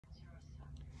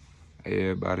Hey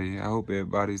everybody, I hope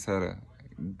everybody's had a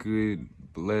good,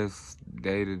 blessed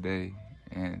day today,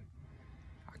 and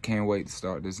I can't wait to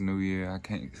start this new year. I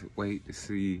can't wait to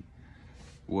see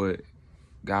what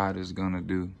God is gonna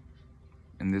do.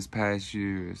 And this past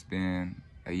year has been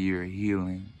a year of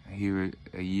healing,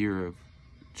 a year of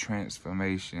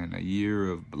transformation, a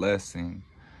year of blessing,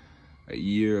 a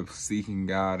year of seeking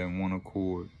God in one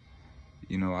accord.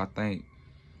 You know, I think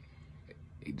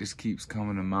it just keeps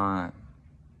coming to mind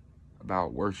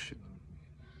about worship.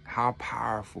 How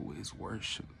powerful is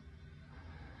worship?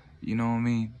 You know what I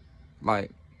mean?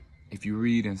 Like, if you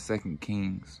read in 2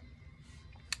 Kings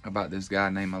about this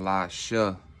guy named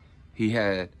Elisha, he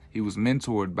was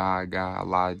mentored by a guy,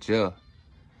 Elijah.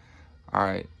 All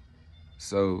right,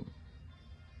 so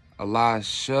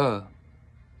Elisha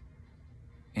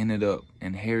ended up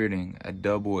inheriting a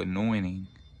double anointing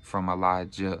from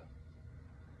Elijah.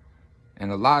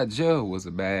 And Elijah was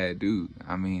a bad dude.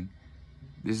 I mean,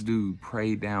 this dude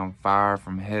prayed down fire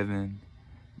from heaven.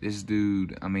 This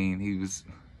dude, I mean, he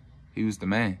was the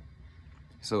man.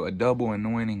 So a double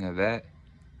anointing of that,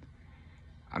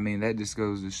 I mean, that just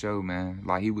goes to show, man,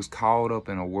 like he was caught up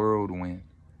in a whirlwind.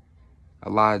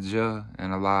 Elijah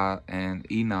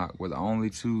and Enoch were the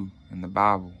only two in the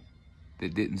Bible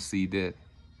that didn't see death.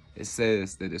 It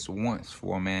says that it's once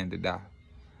for a man to die.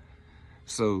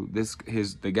 So the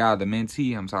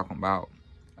mentee I'm talking about,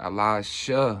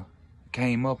 Elisha,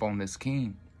 came up on this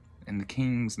king, and the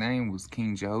king's name was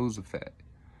King Jehoshaphat.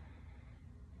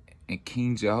 And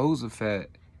King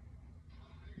Jehoshaphat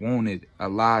wanted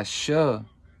Elisha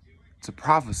to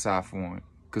prophesy for him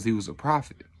because he was a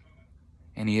prophet.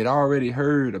 And he had already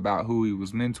heard about who he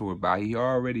was mentored by. He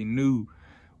already knew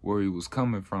where he was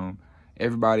coming from.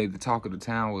 Everybody at the talk of the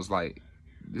town was like,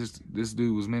 this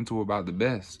dude was mentored by the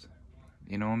best.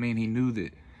 You know what I mean? He knew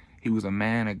that he was a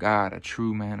man of God, a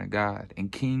true man of God.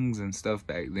 And kings and stuff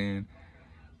back then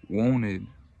wanted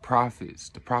prophets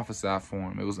to prophesy for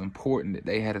them. It was important that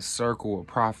they had a circle of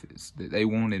prophets, that they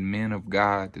wanted men of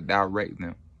God to direct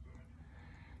them.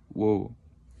 Well,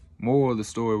 moral of the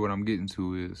story, what I'm getting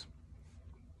to is,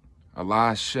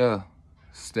 Elisha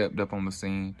stepped up on the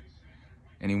scene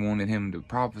and he wanted him to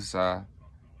prophesy.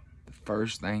 The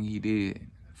first thing he did,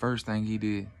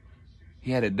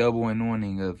 he had a double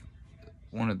anointing of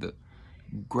one of the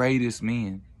greatest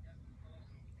men.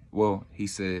 Well, he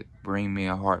said, bring me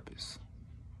a harpist.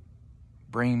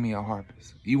 Bring me a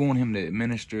harpist. You want him to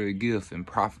administer a gift and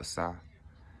prophesy.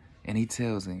 And he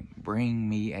tells him, bring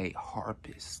me a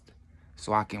harpist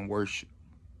so I can worship.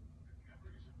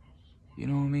 You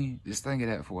know what I mean? Just think of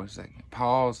that for a second.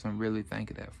 Pause and really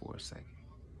think of that for a second.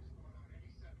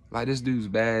 Like, this dude's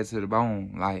bad to the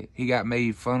bone. Like, he got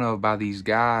made fun of by these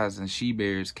guys, and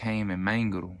she-bears came and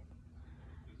mangled him.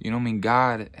 You know what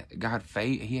I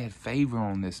mean? He had favor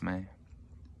on this man.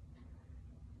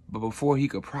 But before he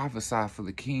could prophesy for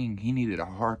the king, he needed a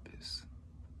harpist.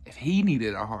 If he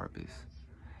needed a harpist,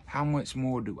 how much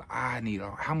more do I need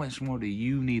how much more do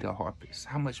you need a harpist?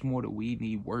 How much more do we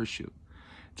need worship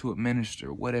to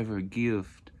administer whatever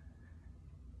gift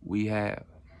we have?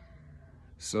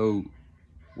 So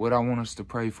what I want us to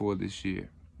pray for this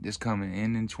year, this coming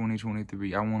end in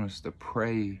 2023, I want us to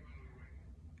pray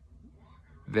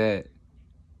that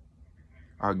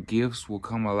our gifts will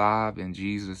come alive in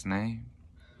Jesus' name,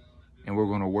 and we're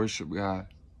going to worship God.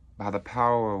 By the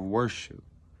power of worship,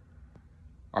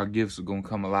 our gifts are going to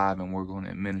come alive, and we're going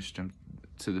to administer them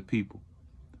to the people.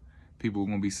 People are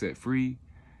going to be set free.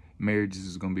 Marriages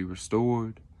is going to be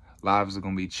restored. Lives are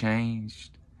going to be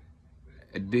changed.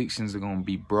 Addictions are going to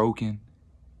be broken.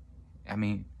 I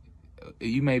mean,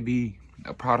 you may be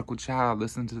a prodigal child.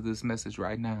 Listen to this message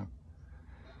right now.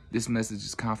 This message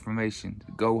is confirmation.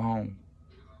 Go home.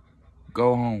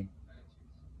 Go home.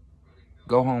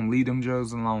 Go home. Leave them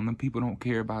drugs alone. Them people don't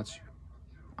care about you.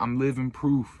 I'm living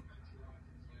proof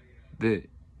that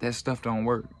that stuff don't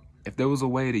work. If there was a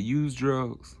way to use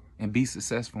drugs and be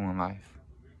successful in life,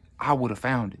 I would have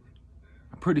found it.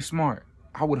 I'm pretty smart.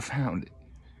 I would have found it.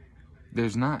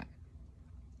 There's not.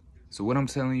 So what I'm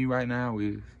telling you right now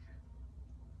is,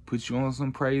 put you on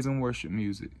some praise and worship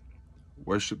music.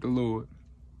 Worship the Lord.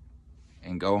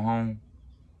 And go home.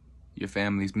 Your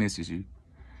family misses you.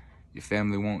 Your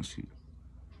family wants you.